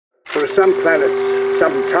There are some planets,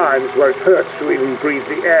 sometimes won't hurt to even breathe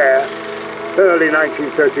the air. Early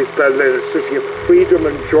 1930s Berlin, a city of freedom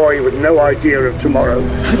and joy with no idea of tomorrow.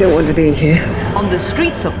 I don't want to be here. On the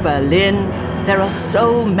streets of Berlin, there are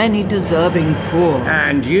so many deserving poor.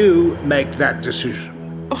 And you make that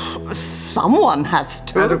decision. Someone has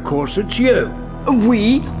to. And of course it's you.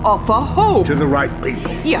 We offer hope. To the right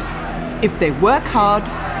people. Yeah. If they work hard,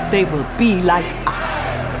 they will be like us.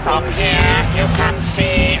 From here you can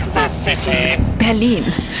see the city. Berlin.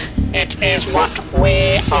 It is what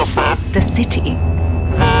we offer. The city.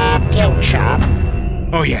 The future.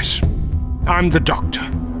 Oh yes, I'm the Doctor.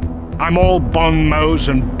 I'm all bon mots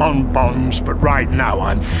and bonbons, but right now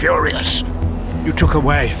I'm furious. You took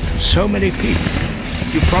away so many people.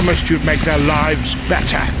 You promised you'd make their lives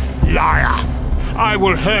better. Liar! I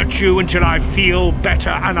will hurt you until I feel better,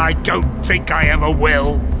 and I don't think I ever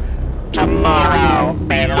will. Tomorrow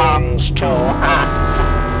belongs to us.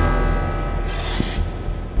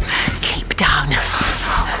 Keep down.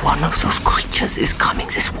 One of those creatures is coming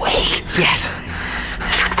this way. Yes.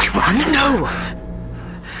 Should we run? No.